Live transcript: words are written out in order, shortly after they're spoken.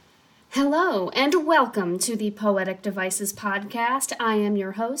Hello, and welcome to the Poetic Devices podcast. I am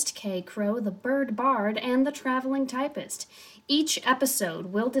your host, Kay Crow, the bird bard and the traveling typist. Each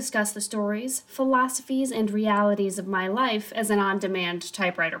episode will discuss the stories, philosophies, and realities of my life as an on-demand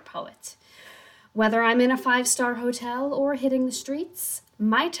typewriter poet. Whether I'm in a 5-star hotel or hitting the streets,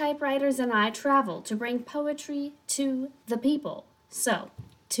 my typewriters and I travel to bring poetry to the people. So,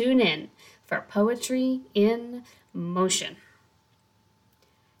 tune in for Poetry in Motion.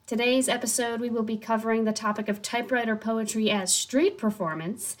 Today's episode, we will be covering the topic of typewriter poetry as street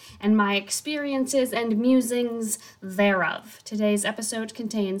performance and my experiences and musings thereof. Today's episode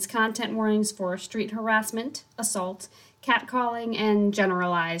contains content warnings for street harassment, assault, catcalling, and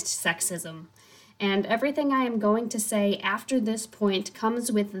generalized sexism. And everything I am going to say after this point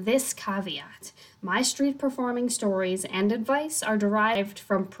comes with this caveat. My street performing stories and advice are derived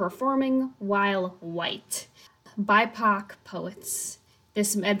from performing while white. BIPOC poets.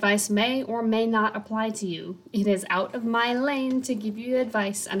 This advice may or may not apply to you. It is out of my lane to give you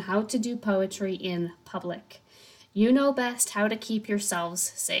advice on how to do poetry in public. You know best how to keep yourselves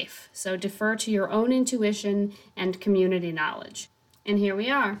safe, so defer to your own intuition and community knowledge. And here we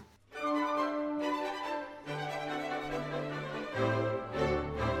are.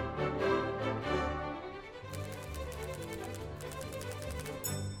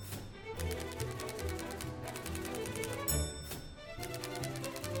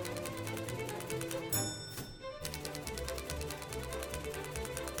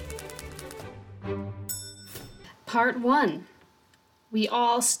 Part 1. We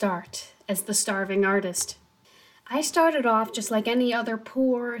all start as the starving artist. I started off just like any other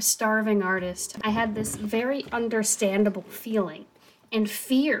poor, starving artist. I had this very understandable feeling and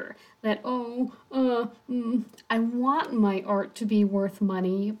fear that, I want my art to be worth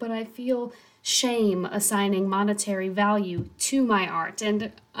money, but I feel shame assigning monetary value to my art.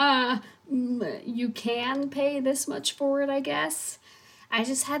 And, you can pay this much for it, I guess. I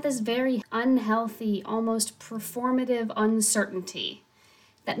just had this very unhealthy, almost performative uncertainty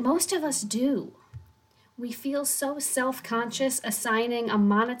that most of us do. We feel so self-conscious assigning a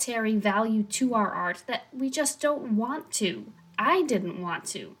monetary value to our art that we just don't want to. I didn't want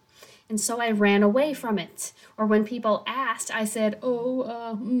to. And so I ran away from it. Or when people asked, I said,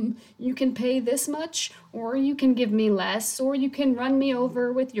 you can pay this much, or you can give me less, or you can run me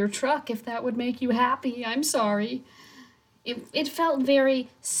over with your truck if that would make you happy. I'm sorry. It felt very,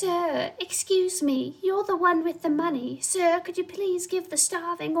 "Sir, excuse me, you're the one with the money. Sir, could you please give the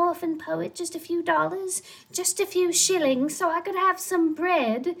starving orphan poet just a few dollars, just a few shillings, so I could have some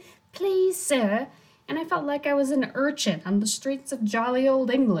bread? Please, sir." And I felt like I was an urchin on the streets of jolly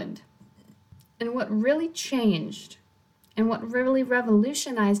old England. And what really changed, and what really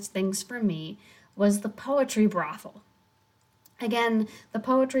revolutionized things for me, was the poetry brothel. Again, the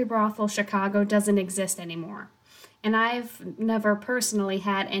poetry brothel Chicago doesn't exist anymore. And I've never personally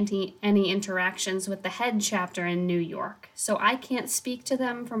had any interactions with the head chapter in New York, so I can't speak to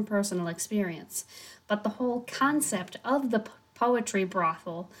them from personal experience. But the whole concept of the poetry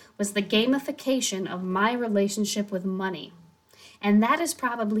brothel was the gamification of my relationship with money. And that is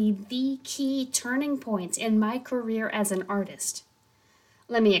probably the key turning point in my career as an artist.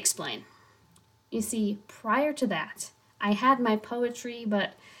 Let me explain. You see, prior to that, I had my poetry,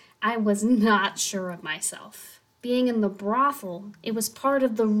 but I was not sure of myself. Being in the brothel, it was part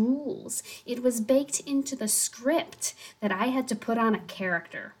of the rules. It was baked into the script that I had to put on a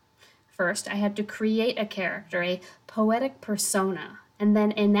character. First, I had to create a character, a poetic persona, and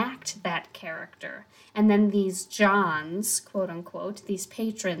then enact that character. And then these Johns, quote unquote, these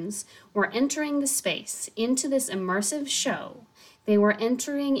patrons, were entering the space into this immersive show. They were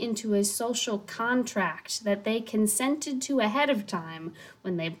entering into a social contract that they consented to ahead of time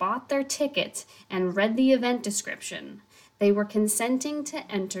when they bought their ticket and read the event description. They were consenting to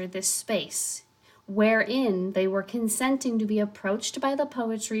enter this space, wherein they were consenting to be approached by the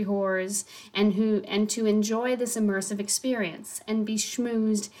poetry whores and to enjoy this immersive experience and be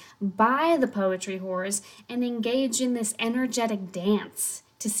schmoozed by the poetry whores and engage in this energetic dance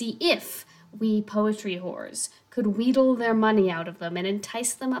to see if we poetry whores could wheedle their money out of them and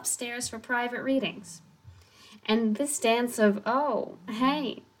entice them upstairs for private readings. And this dance of, "Oh,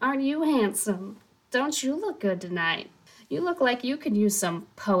 hey, aren't you handsome? Don't you look good tonight? You look like you could use some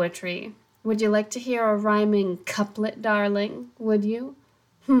poetry. Would you like to hear a rhyming couplet, darling? Would you?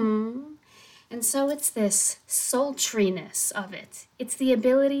 And so it's this sultriness of it. It's the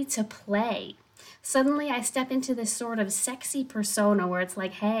ability to play. Suddenly I step into this sort of sexy persona where it's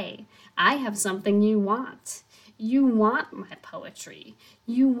like, hey, I have something you want. You want my poetry.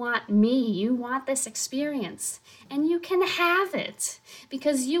 You want me. You want this experience. And you can have it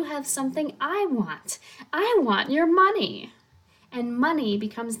because you have something I want. I want your money. And money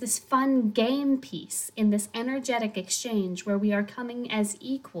becomes this fun game piece in this energetic exchange where we are coming as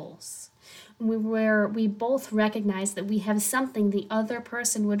equals, where we both recognize that we have something the other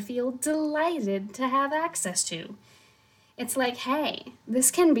person would feel delighted to have access to. It's like, hey, this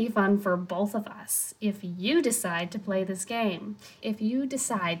can be fun for both of us if you decide to play this game. If you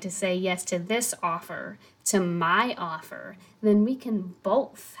decide to say yes to this offer, to my offer, then we can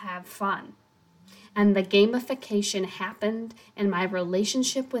both have fun. And the gamification happened, and my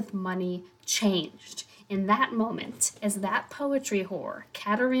relationship with money changed. In that moment, as that poetry whore,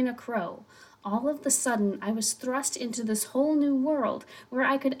 Katerina Crow, all of a sudden I was thrust into this whole new world where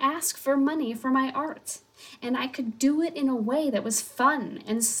I could ask for money for my art. And I could do it in a way that was fun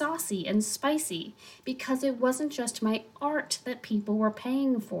and saucy and spicy because it wasn't just my art that people were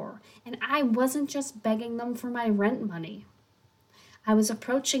paying for, and I wasn't just begging them for my rent money. I was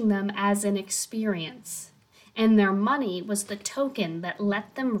approaching them as an experience, and their money was the token that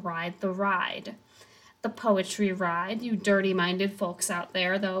let them ride the ride. The poetry ride, you dirty-minded folks out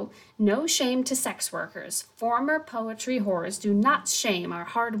there, though no shame to sex workers. Former poetry whores do not shame our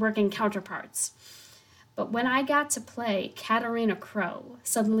hard-working counterparts. But when I got to play Katerina Crow,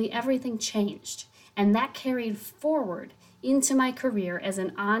 suddenly everything changed, and that carried forward into my career as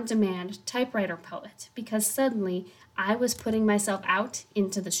an on-demand typewriter poet, because suddenly I was putting myself out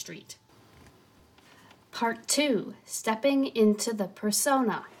into the street. Part 2, stepping into the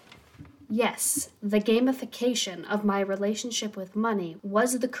persona. Yes, the gamification of my relationship with money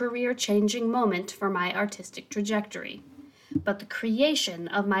was the career-changing moment for my artistic trajectory. But the creation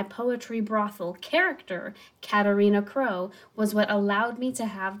of my poetry brothel character, Katerina Crow, was what allowed me to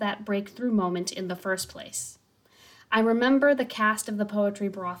have that breakthrough moment in the first place. I remember the cast of the poetry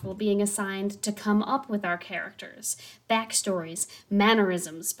brothel being assigned to come up with our characters, backstories,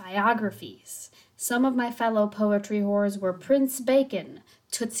 mannerisms, biographies. Some of my fellow poetry whores were Prince Bacon,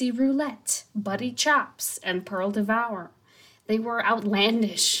 Tootsie Roulette, Buddy Chops, and Pearl Devour. They were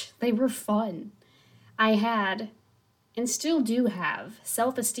outlandish. They were fun. I had, and still do have,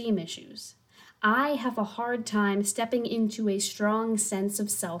 self-esteem issues. I have a hard time stepping into a strong sense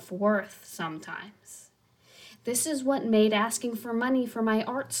of self-worth sometimes. This is what made asking for money for my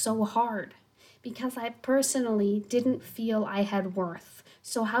art so hard, because I personally didn't feel I had worth.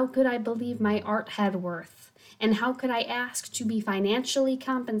 So how could I believe my art had worth? And how could I ask to be financially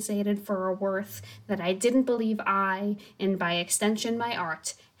compensated for a worth that I didn't believe I, and by extension my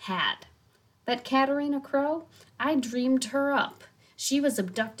art, had? That Katerina Crow, I dreamed her up. She was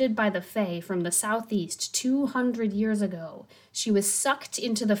abducted by the Fae from the southeast 200 years ago. She was sucked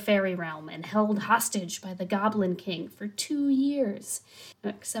into the fairy realm and held hostage by the Goblin King for 2 years.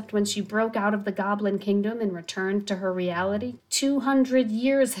 Except when she broke out of the Goblin Kingdom and returned to her reality, 200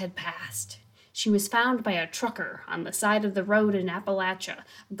 years had passed. She was found by a trucker on the side of the road in Appalachia,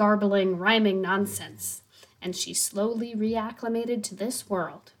 garbling, rhyming nonsense, and she slowly reacclimated to this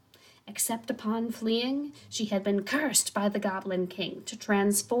world. Except upon fleeing, she had been cursed by the Goblin King to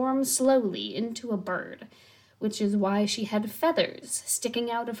transform slowly into a bird, which is why she had feathers sticking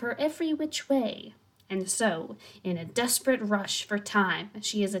out of her every which way. And so, in a desperate rush for time,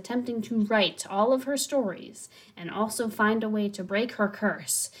 she is attempting to write all of her stories and also find a way to break her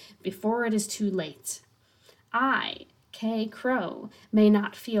curse before it is too late. I, Kay Crow, may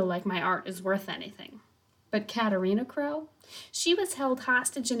not feel like my art is worth anything. But Katerina Crow? She was held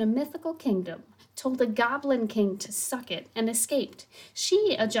hostage in a mythical kingdom, told a goblin king to suck it, and escaped.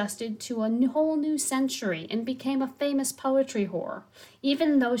 She adjusted to a whole new century and became a famous poetry whore.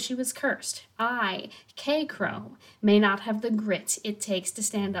 Even though she was cursed, I, Kay Crow, may not have the grit it takes to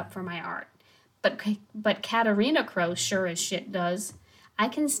stand up for my art. But Katerina Crow sure as shit does. I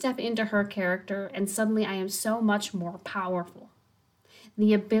can step into her character, and suddenly I am so much more powerful.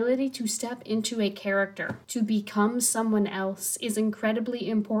 The ability to step into a character, to become someone else, is incredibly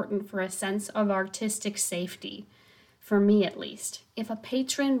important for a sense of artistic safety. For me, at least. If a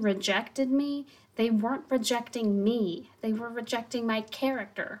patron rejected me, they weren't rejecting me. They were rejecting my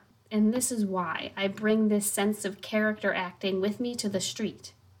character. And this is why I bring this sense of character acting with me to the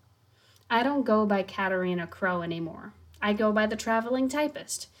street. I don't go by Katerina Crow anymore. I go by the traveling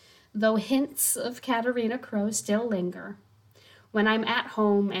typist, though hints of Katerina Crow still linger. When I'm at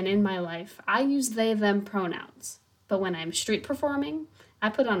home and in my life, I use they, them pronouns. But when I'm street performing, I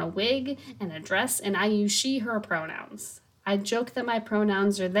put on a wig and a dress and I use she, her pronouns. I joke that my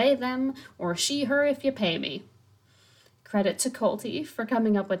pronouns are they, them, or she, her if you pay me. Credit to Colty for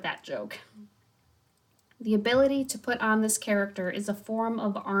coming up with that joke. The ability to put on this character is a form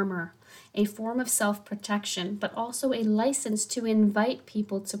of armor, a form of self-protection, but also a license to invite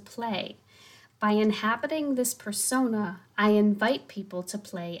people to play. By inhabiting this persona, I invite people to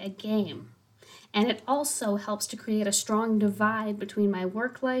play a game. And it also helps to create a strong divide between my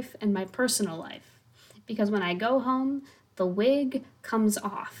work life and my personal life. Because when I go home, the wig comes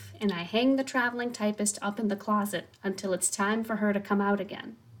off, and I hang the traveling typist up in the closet until it's time for her to come out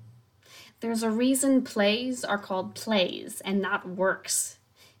again. There's a reason plays are called plays and not works.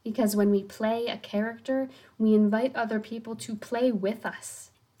 Because when we play a character, we invite other people to play with us.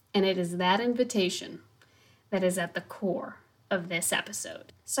 And it is that invitation that is at the core of this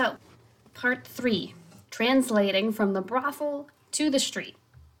episode. So, Part 3, translating from the brothel to the street.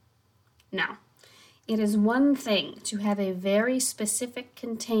 Now, it is one thing to have a very specific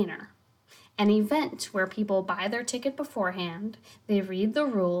container, an event where people buy their ticket beforehand, they read the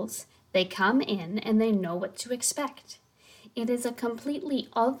rules, they come in, and they know what to expect. It is a completely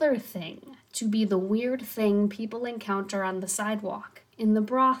other thing to be the weird thing people encounter on the sidewalk. In the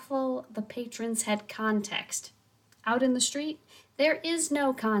brothel, the patrons had context. Out in the street, there is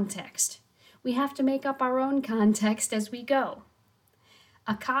no context. We have to make up our own context as we go.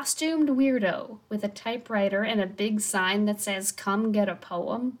 A costumed weirdo with a typewriter and a big sign that says, "Come get a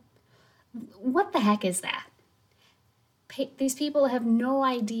poem." What the heck is that? These people have no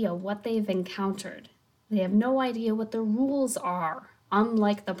idea what they've encountered. They have no idea what the rules are,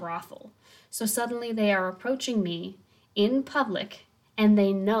 unlike the brothel. So suddenly they are approaching me in public, and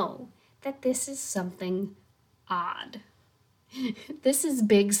they know that this is something odd. This is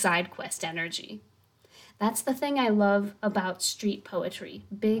big side quest energy. That's the thing I love about street poetry,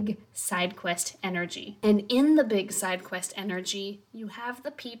 big side quest energy. And in the big side quest energy, you have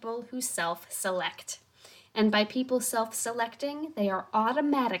the people who self-select. And by people self-selecting, they are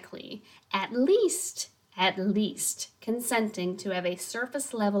automatically, at least, consenting to have a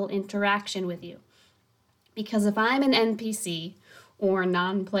surface level interaction with you. Because if I'm an NPC, or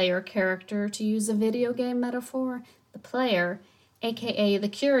non-player character to use a video game metaphor, the player, aka the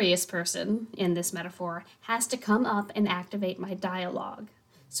curious person in this metaphor, has to come up and activate my dialogue.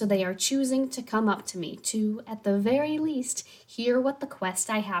 So they are choosing to come up to me to, at the very least, hear what the quest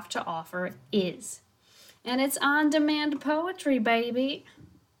I have to offer is. And it's on-demand poetry, baby.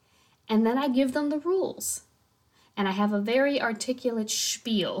 And then I give them the rules. And I have a very articulate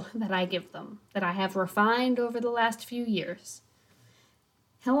spiel that I give them, that I have refined over the last few years.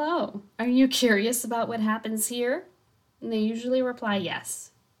 Hello, are you curious about what happens here? And they usually reply yes.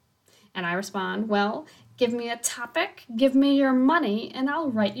 And I respond, well, give me a topic, give me your money, and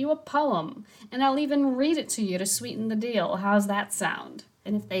I'll write you a poem. And I'll even read it to you to sweeten the deal. How's that sound?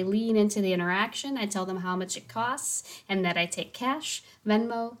 And if they lean into the interaction, I tell them how much it costs and that I take cash,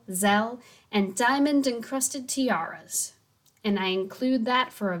 Venmo, Zelle, and diamond-encrusted tiaras. And I include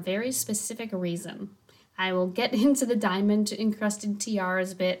that for a very specific reason. I will get into the diamond-encrusted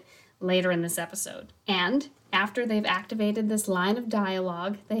tiaras bit later in this episode. And after they've activated this line of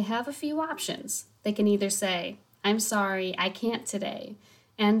dialogue, they have a few options. They can either say, "I'm sorry, I can't today,"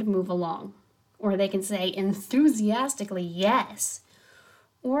 and move along. Or they can say enthusiastically yes,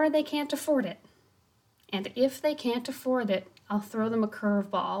 or they can't afford it. And if they can't afford it, I'll throw them a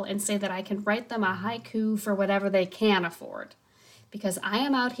curveball and say that I can write them a haiku for whatever they can afford. Because I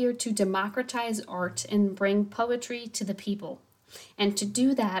am out here to democratize art and bring poetry to the people. And to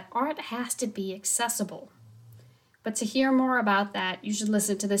do that, art has to be accessible. But to hear more about that, you should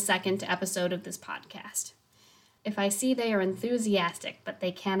listen to the second episode of this podcast. If I see they are enthusiastic, but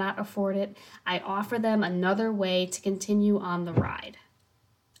they cannot afford it, I offer them another way to continue on the ride.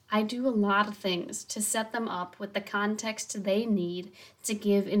 I do a lot of things to set them up with the context they need to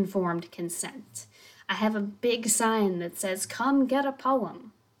give informed consent. I have a big sign that says, "Come get a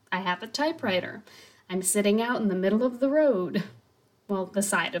poem." I have a typewriter. I'm sitting out in the middle of the road. Well, the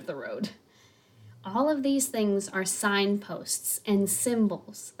side of the road. All of these things are signposts and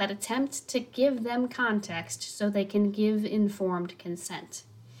symbols that attempt to give them context so they can give informed consent.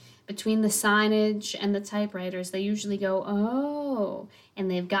 Between the signage and the typewriters, they usually go, "Oh," and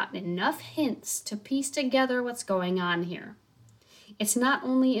they've gotten enough hints to piece together what's going on here. It's not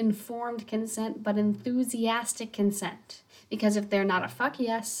only informed consent, but enthusiastic consent. Because if they're not a fuck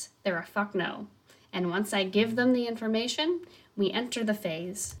yes, they're a fuck no. And once I give them the information, we enter the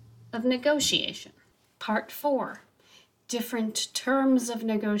phase of negotiation. Part 4, different terms of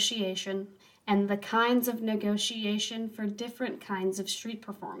negotiation and the kinds of negotiation for different kinds of street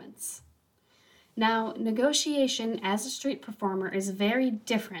performance. Now, negotiation as a street performer is very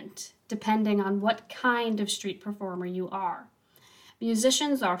different depending on what kind of street performer you are.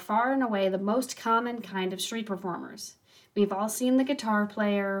 Musicians are far and away the most common kind of street performers. We've all seen the guitar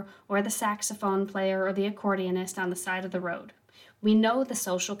player, or the saxophone player, or the accordionist on the side of the road. We know the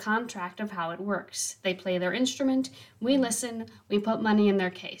social contract of how it works. They play their instrument, we listen, we put money in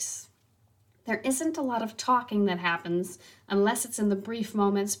their case. There isn't a lot of talking that happens unless it's in the brief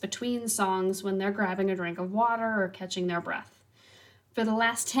moments between songs when they're grabbing a drink of water or catching their breath. For the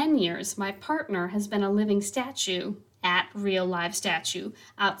last 10 years, my partner has been a living statue, at Real Live Statue,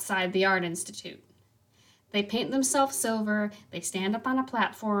 outside the Art Institute. They paint themselves silver, they stand up on a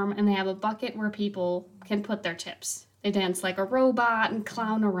platform, and they have a bucket where people can put their tips. They dance like a robot and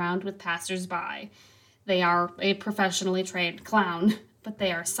clown around with passers-by. They are a professionally trained clown, but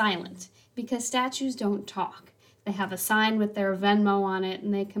they are silent, because statues don't talk. They have a sign with their Venmo on it,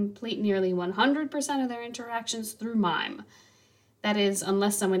 and they complete nearly 100% of their interactions through mime. That is,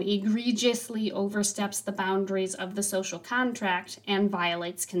 unless someone egregiously oversteps the boundaries of the social contract and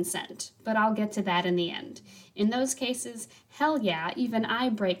violates consent. But I'll get to that in the end. In those cases, hell yeah, even I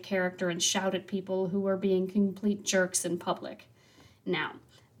break character and shout at people who are being complete jerks in public. Now,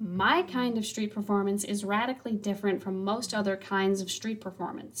 my kind of street performance is radically different from most other kinds of street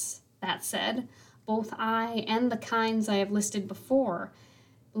performance. That said, both I and the kinds I have listed before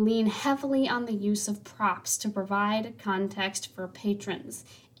lean heavily on the use of props to provide context for patrons,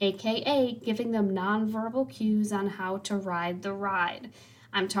 aka giving them nonverbal cues on how to ride the ride.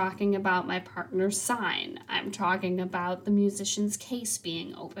 I'm talking about my partner's sign. I'm talking about the musician's case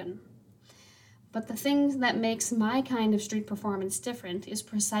being open. But the thing that makes my kind of street performance different is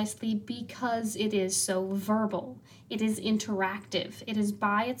precisely because it is so verbal. It is interactive. It is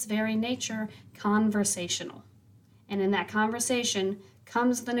by its very nature conversational. And in that conversation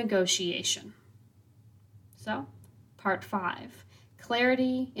comes the negotiation. So, part 5,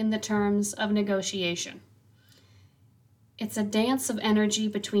 clarity in the terms of negotiation. It's a dance of energy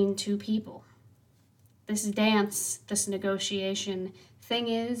between two people. This dance, this negotiation, thing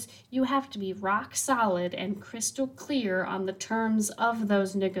is, you have to be rock solid and crystal clear on the terms of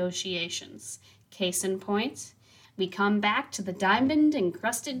those negotiations. Case in point, we come back to the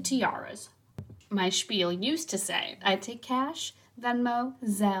diamond-encrusted tiaras. My spiel used to say, I take cash, Venmo,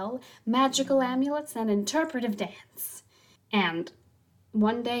 Zelle, magical amulets, and interpretive dance. And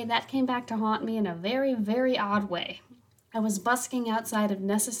one day that came back to haunt me in a very, very odd way. I was busking outside of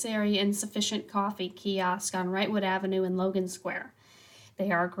Necessary Insufficient Coffee kiosk on Wrightwood Avenue in Logan Square.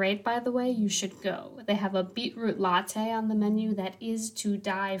 They are great, by the way, you should go. They have a beetroot latte on the menu that is to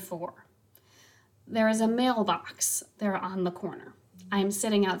die for. There is a mailbox there on the corner. I am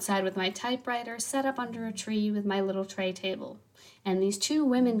sitting outside with my typewriter set up under a tree with my little tray table. And these two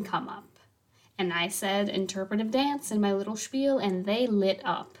women come up. And I said interpretive dance in my little spiel, and they lit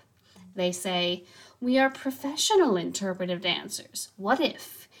up. They say, we are professional interpretive dancers. What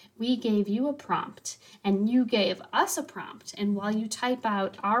if we gave you a prompt and you gave us a prompt, and while you type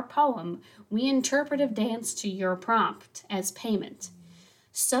out our poem, we interpretive dance to your prompt as payment?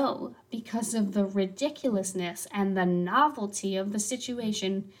 So, because of the ridiculousness and the novelty of the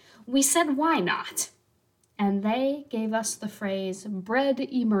situation, we said, why not? And they gave us the phrase, bread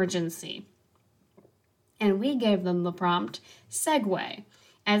emergency. And we gave them the prompt, Segway,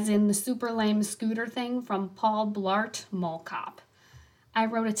 as in the super lame scooter thing from Paul Blart Mall Cop. I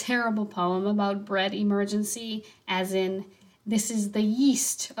wrote a terrible poem about bread emergency, as in, this is the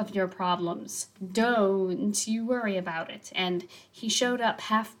yeast of your problems. Don't you worry about it. And he showed up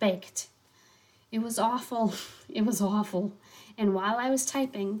half-baked. It was awful. It was awful. And while I was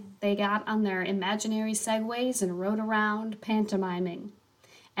typing, they got on their imaginary segways and rode around, pantomiming.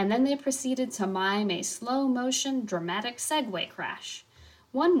 And then they proceeded to mime a slow-motion, dramatic segway crash.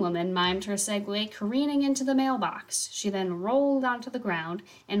 One woman mimed her segway careening into the mailbox. She then rolled onto the ground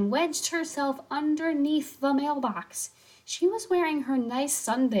and wedged herself underneath the mailbox. She was wearing her nice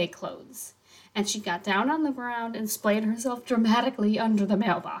Sunday clothes, and she got down on the ground and splayed herself dramatically under the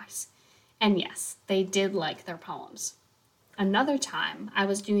mailbox. And yes, they did like their poems. Another time, I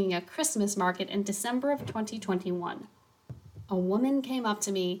was doing a Christmas market in December of 2021. A woman came up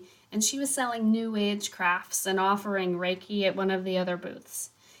to me, and she was selling New Age crafts and offering Reiki at one of the other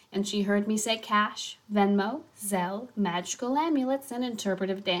booths. And she heard me say cash, Venmo, Zelle, magical amulets, and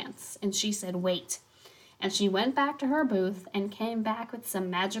interpretive dance. And she said, wait. And she went back to her booth and came back with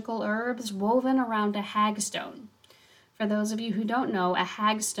some magical herbs woven around a hagstone. For those of you who don't know, a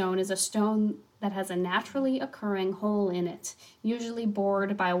hagstone is a stone that has a naturally occurring hole in it, usually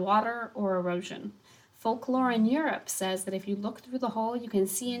bored by water or erosion. Folklore in Europe says that if you look through the hole, you can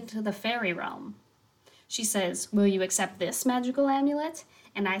see into the fairy realm. She says, will you accept this magical amulet?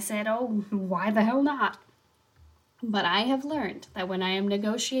 And I said, oh, why the hell not? But I have learned that when I am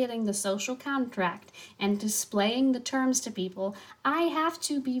negotiating the social contract and displaying the terms to people, I have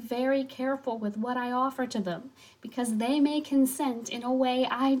to be very careful with what I offer to them, because they may consent in a way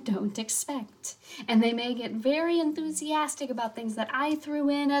I don't expect, and they may get very enthusiastic about things that I threw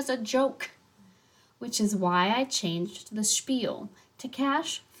in as a joke. Which is why I changed the spiel to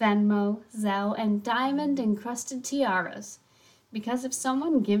cash, Venmo, Zelle, and diamond-encrusted tiaras. Because if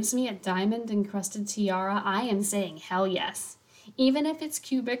someone gives me a diamond-encrusted tiara, I am saying hell yes. Even if it's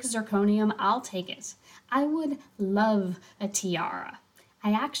cubic zirconium, I'll take it. I would love a tiara.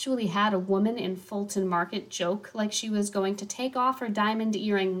 I actually had a woman in Fulton Market joke like she was going to take off her diamond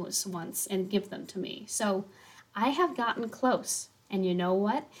earrings once and give them to me. So I have gotten close. And you know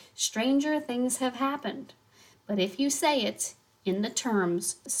what? Stranger things have happened. But if you say it in the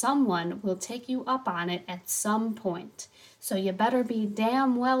terms, someone will take you up on it at some point. So you better be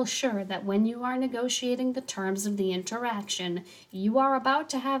damn well sure that when you are negotiating the terms of the interaction you are about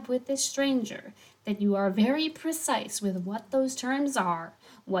to have with this stranger, that you are very precise with what those terms are,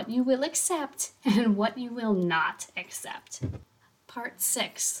 what you will accept, and what you will not accept. Part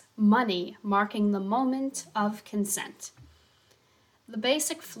 6. Money marking the moment of consent. The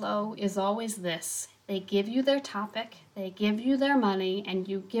basic flow is always this. They give you their topic, they give you their money, and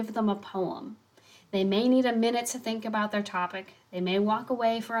you give them a poem. They may need a minute to think about their topic. They may walk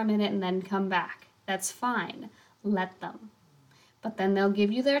away for a minute and then come back. That's fine. Let them. But then they'll give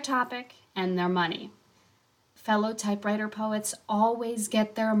you their topic and their money. Fellow typewriter poets always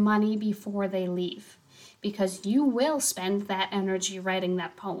get their money before they leave, because you will spend that energy writing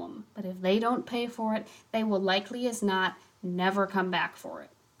that poem. But if they don't pay for it, they will likely as not never come back for it.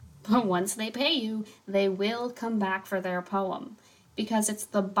 But once they pay you, they will come back for their poem, because it's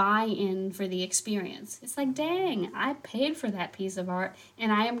the buy-in for the experience. It's like, dang, I paid for that piece of art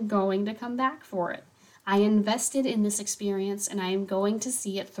and I am going to come back for it. I invested in this experience and I am going to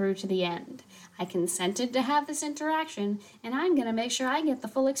see it through to the end. I consented to have this interaction and I'm going to make sure I get the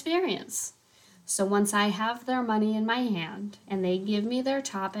full experience. So once I have their money in my hand and they give me their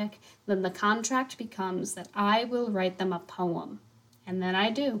topic, then the contract becomes that I will write them a poem. And then I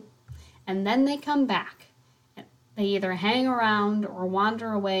do. And then they come back. They either hang around or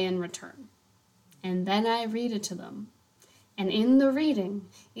wander away and return. And then I read it to them. And in the reading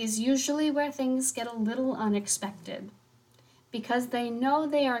is usually where things get a little unexpected, because they know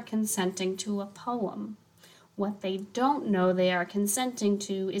they are consenting to a poem. What they don't know they are consenting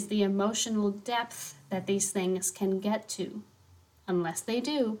to is the emotional depth that these things can get to. Unless they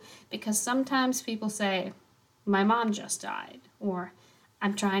do, because sometimes people say, my mom just died, or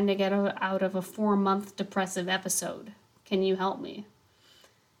I'm trying to get out of a 4-month depressive episode. Can you help me?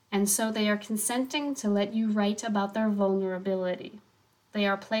 And so they are consenting to let you write about their vulnerability. They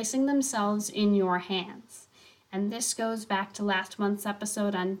are placing themselves in your hands. And this goes back to last month's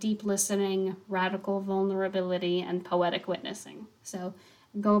episode on deep listening, radical vulnerability, and poetic witnessing. So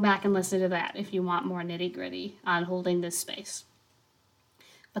go back and listen to that if you want more nitty-gritty on holding this space.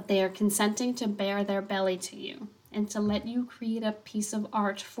 But they are consenting to bare their belly to you and to let you create a piece of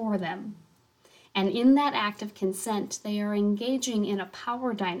art for them. And in that act of consent, they are engaging in a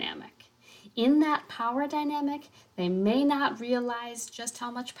power dynamic. In that power dynamic, they may not realize just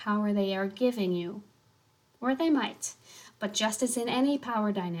how much power they are giving you. Or they might. But just as in any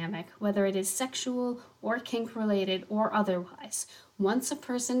power dynamic, whether it is sexual or kink-related or otherwise, once a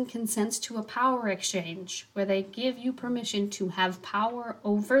person consents to a power exchange where they give you permission to have power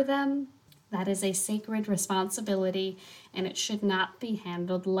over them, that is a sacred responsibility, and it should not be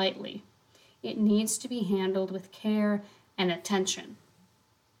handled lightly. It needs to be handled with care and attention.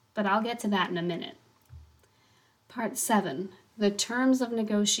 But I'll get to that in a minute. Part 7. The terms of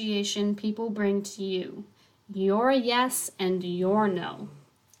negotiation people bring to you. Your yes and your no.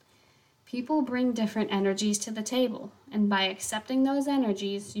 People bring different energies to the table, and by accepting those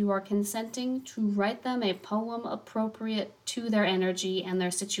energies, you are consenting to write them a poem appropriate to their energy and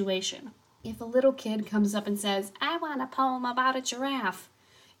their situation. If a little kid comes up and says, I want a poem about a giraffe,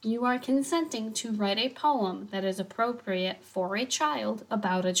 you are consenting to write a poem that is appropriate for a child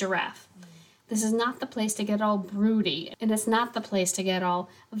about a giraffe. This is not the place to get all broody, and it's not the place to get all,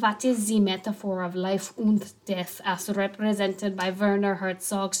 what is the metaphor of life and death as represented by Werner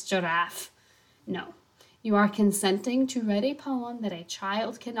Herzog's giraffe? No, you are consenting to write a poem that a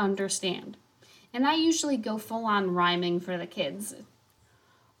child can understand. And I usually go full-on rhyming for the kids.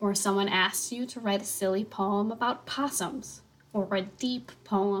 Or someone asks you to write a silly poem about possums, or a deep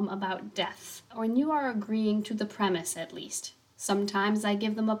poem about death, or you are agreeing to the premise at least. Sometimes I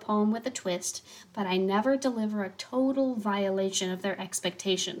give them a poem with a twist, but I never deliver a total violation of their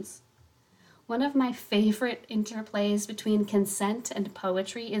expectations. One of my favorite interplays between consent and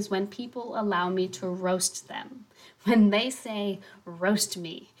poetry is when people allow me to roast them. When they say, roast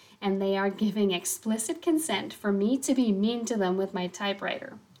me, and they are giving explicit consent for me to be mean to them with my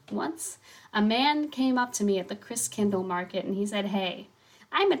typewriter. Once, a man came up to me at the Christkindl market and he said, "Hey,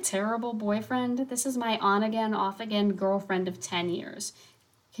 I'm a terrible boyfriend. This is my on-again, off-again girlfriend of 10 years.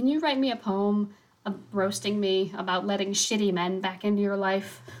 Can you write me a poem roasting me about letting shitty men back into your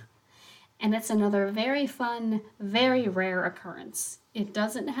life?" And it's another very fun, very rare occurrence. It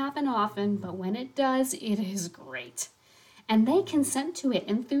doesn't happen often, but when it does, it is great. And they consent to it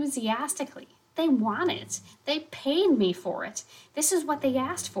enthusiastically. They want it. They paid me for it. This is what they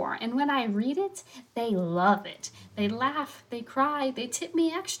asked for. And when I read it, they love it. They laugh, they cry, they tip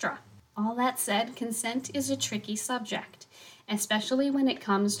me extra. All that said, consent is a tricky subject, especially when it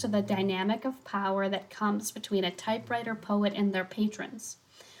comes to the dynamic of power that comes between a typewriter poet and their patrons.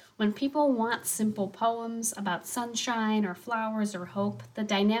 When people want simple poems about sunshine or flowers or hope, the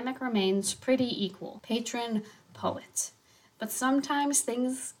dynamic remains pretty equal. Patron, poet. But sometimes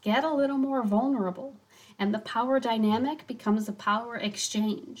things get a little more vulnerable, and the power dynamic becomes a power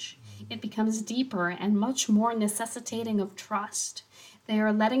exchange. It becomes deeper and much more necessitating of trust. They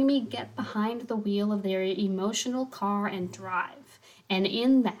are letting me get behind the wheel of their emotional car and drive. And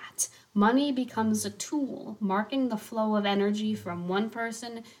in that, money becomes a tool marking the flow of energy from one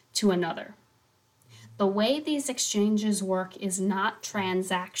person to another. The way these exchanges work is not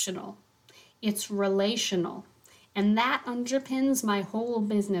transactional. It's relational. And that underpins my whole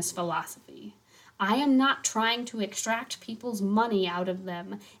business philosophy. I am not trying to extract people's money out of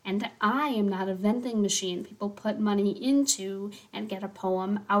them, and I am not a vending machine people put money into and get a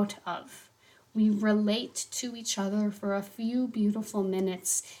poem out of. We relate to each other for a few beautiful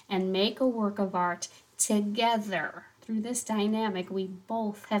minutes and make a work of art together through this dynamic we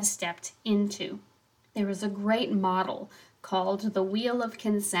both have stepped into. There is a great model called The Wheel of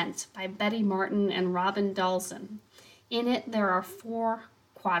Consent by Betty Martin and Robin Dalzin. In it, there are 4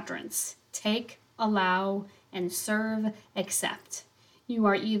 quadrants: take, allow, and serve, accept. You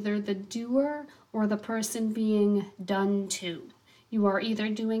are either the doer or the person being done to. You are either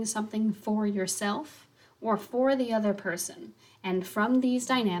doing something for yourself or for the other person. And from these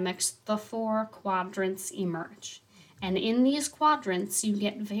dynamics, the 4 quadrants emerge. And in these quadrants, you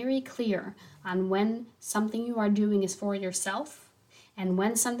get very clear on when something you are doing is for yourself and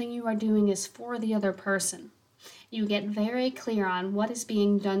when something you are doing is for the other person. You get very clear on what is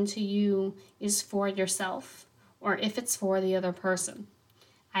being done to you is for yourself or if it's for the other person.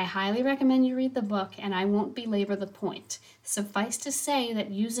 I highly recommend you read the book, and I won't belabor the point. Suffice to say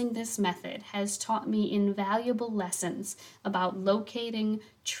that using this method has taught me invaluable lessons about locating,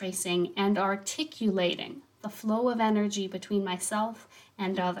 tracing, and articulating the flow of energy between myself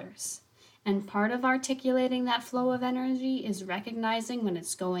and others. And part of articulating that flow of energy is recognizing when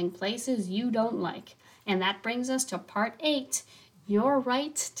it's going places you don't like. And that brings us to part 8, your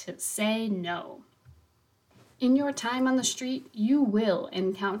right to say no. In your time on the street, you will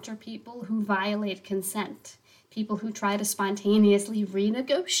encounter people who violate consent, people who try to spontaneously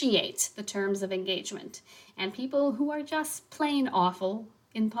renegotiate the terms of engagement, and people who are just plain awful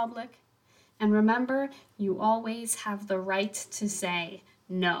in public. And remember, you always have the right to say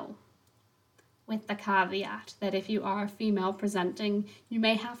no, with the caveat that if you are female presenting, you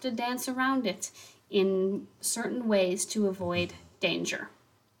may have to dance around it in certain ways to avoid danger.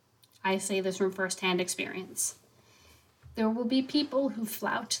 I say this from firsthand experience. There will be people who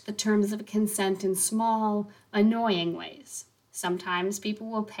flout the terms of consent in small, annoying ways. Sometimes people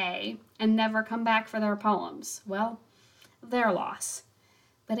will pay and never come back for their poems. Well, their loss.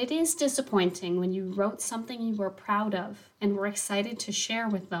 But it is disappointing when you wrote something you were proud of and were excited to share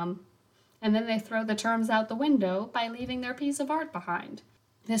with them, and then they throw the terms out the window by leaving their piece of art behind.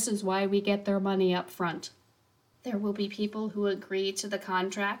 This is why we get their money up front. There will be people who agree to the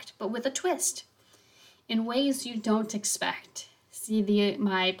contract, but with a twist, in ways you don't expect. See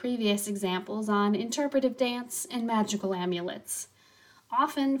my previous examples on interpretive dance and magical amulets.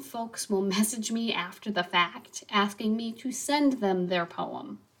 Often, folks will message me after the fact, asking me to send them their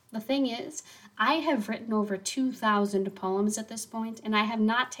poem. The thing is, I have written over 2,000 poems at this point, and I have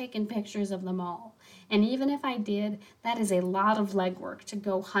not taken pictures of them all. And even if I did, that is a lot of legwork to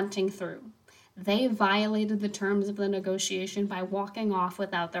go hunting through. They violated the terms of the negotiation by walking off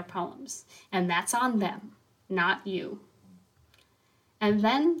without their poems, and that's on them, not you. And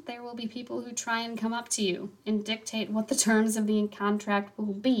then there will be people who try and come up to you and dictate what the terms of the contract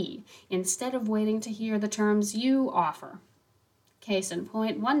will be, instead of waiting to hear the terms you offer. Case in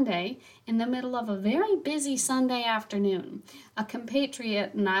point, one day, in the middle of a very busy Sunday afternoon, a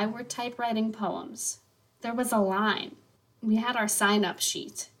compatriot and I were typewriting poems. There was a line. We had our sign-up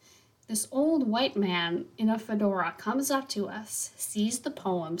sheet. This old white man in a fedora comes up to us, sees the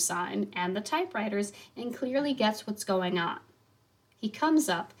poem sign and the typewriters, and clearly gets what's going on. He comes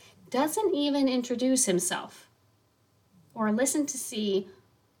up, doesn't even introduce himself or listen to see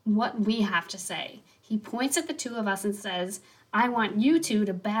what we have to say. He points at the two of us and says, "I want you two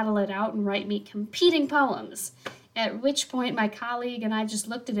to battle it out and write me competing poems." At which point my colleague and I just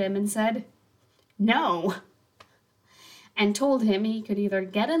looked at him and said, "No," and told him he could either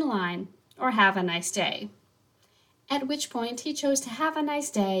get in line or have a nice day. At which point he chose to have a nice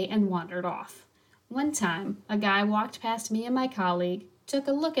day and wandered off. One time, a guy walked past me and my colleague, took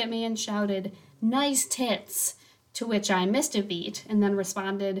a look at me and shouted, "Nice tits," to which I missed a beat and then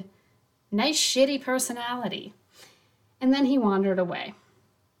responded, "Nice shitty personality." And then he wandered away.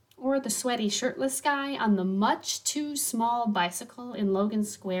 Or the sweaty shirtless guy on the much too small bicycle in Logan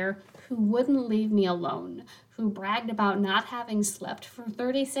Square who wouldn't leave me alone, who bragged about not having slept for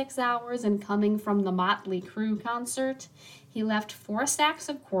 36 hours and coming from the Motley Crue concert. He left 4 stacks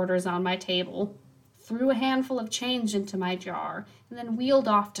of quarters on my table, threw a handful of change into my jar, and then wheeled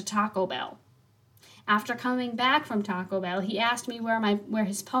off to Taco Bell. After coming back from Taco Bell, he asked me where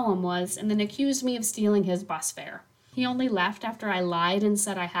his poem was and then accused me of stealing his bus fare. He only left after I lied and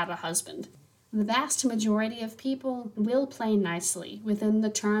said I had a husband. The vast majority of people will play nicely within the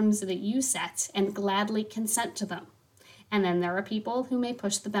terms that you set and gladly consent to them. And then there are people who may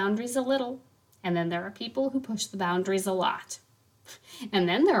push the boundaries a little, and then there are people who push the boundaries a lot. And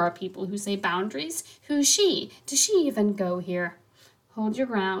then there are people who say boundaries? Who's she? Does she even go here? Hold your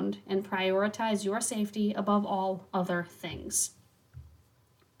ground and prioritize your safety above all other things.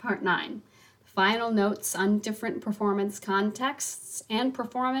 Part 9. Final notes on different performance contexts and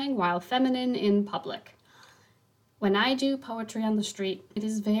performing while feminine in public. When I do poetry on the street, it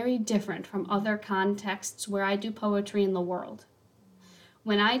is very different from other contexts where I do poetry in the world.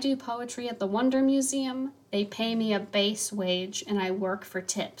 When I do poetry at the Wonder Museum, they pay me a base wage and I work for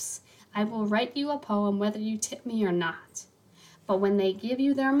tips. I will write you a poem whether you tip me or not. But when they give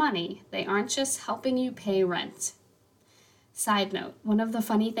you their money, they aren't just helping you pay rent. Side note, one of the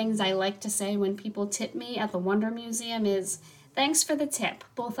funny things I like to say when people tip me at the Wonder Museum is, "Thanks for the tip.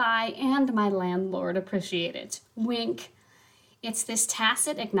 Both I and my landlord appreciate it." Wink. It's this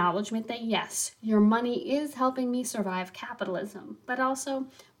tacit acknowledgement that yes, your money is helping me survive capitalism, but also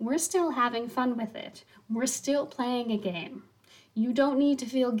we're still having fun with it. We're still playing a game. You don't need to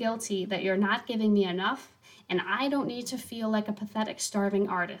feel guilty that you're not giving me enough, and I don't need to feel like a pathetic starving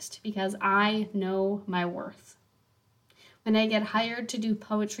artist because I know my worth. When I get hired to do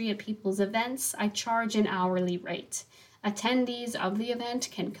poetry at people's events, I charge an hourly rate. Attendees of the event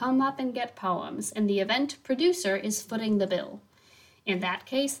can come up and get poems, and the event producer is footing the bill. In that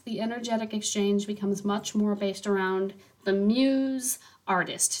case, the energetic exchange becomes much more based around the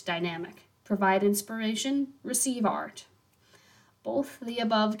muse-artist dynamic. Provide inspiration, receive art. Both the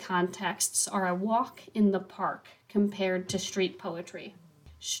above contexts are a walk in the park compared to street poetry.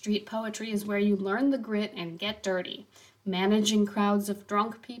 Street poetry is where you learn the grit and get dirty. Managing crowds of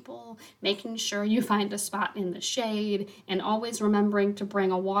drunk people, making sure you find a spot in the shade, and always remembering to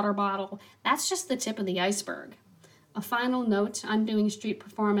bring a water bottle, that's just the tip of the iceberg. A final note on doing street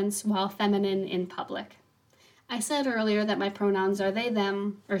performance while feminine in public. I said earlier that my pronouns are they,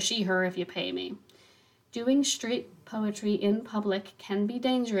 them, or she, her if you pay me. Doing street poetry in public can be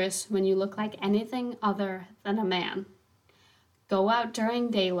dangerous when you look like anything other than a man. Go out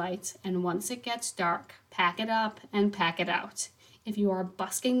during daylight, and once it gets dark, pack it up and pack it out. If you are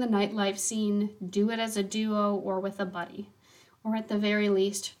busking the nightlife scene, do it as a duo or with a buddy. Or at the very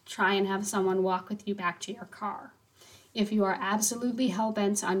least, try and have someone walk with you back to your car. If you are absolutely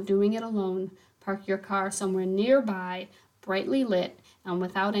hell-bent on doing it alone, park your car somewhere nearby, brightly lit, and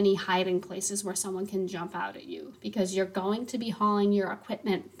without any hiding places where someone can jump out at you. Because you're going to be hauling your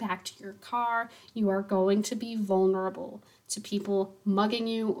equipment back to your car. You are going to be vulnerable to people mugging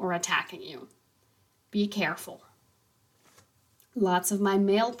you or attacking you. Be careful. Lots of my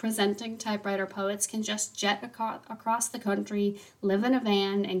male-presenting typewriter poets can just jet across the country, live in a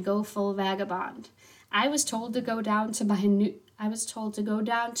van, and go full vagabond. I was told to go down to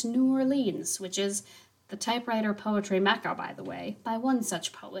New Orleans, which is the typewriter poetry mecca, by the way, by one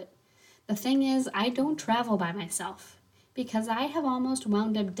such poet. The thing is, I don't travel by myself, because I have almost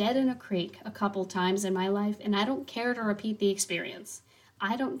wound up dead in a creek a couple times in my life, and I don't care to repeat the experience.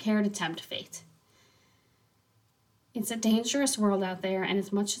 I don't care to tempt fate. It's a dangerous world out there, and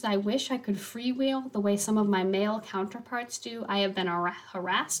as much as I wish I could freewheel the way some of my male counterparts do, I have been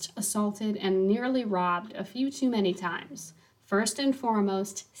harassed, assaulted, and nearly robbed a few too many times. First and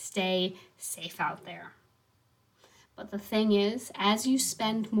foremost, stay safe out there. But the thing is, as you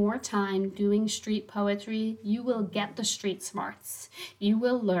spend more time doing street poetry, you will get the street smarts. You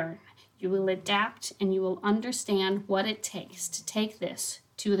will learn, you will adapt, and you will understand what it takes to take this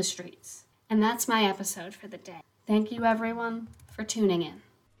to the streets. And that's my episode for the day. Thank you, everyone, for tuning in.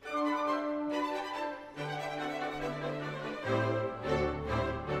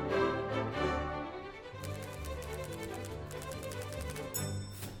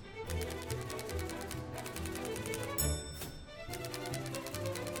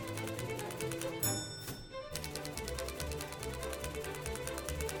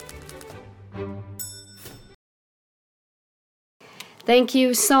 Thank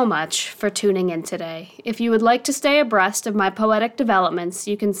you so much for tuning in today. If you would like to stay abreast of my poetic developments,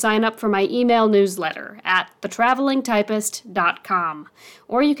 you can sign up for my email newsletter at thetravelingtypist.com,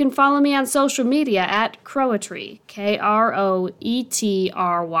 or you can follow me on social media at Croetry,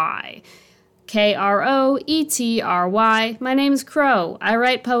 Kroetry. Kroetry. My name's Crow. I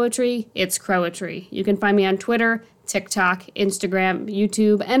write poetry. It's Croetry. You can find me on Twitter, TikTok, Instagram,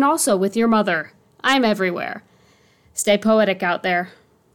 YouTube, and also with your mother. I'm everywhere. Stay poetic out there.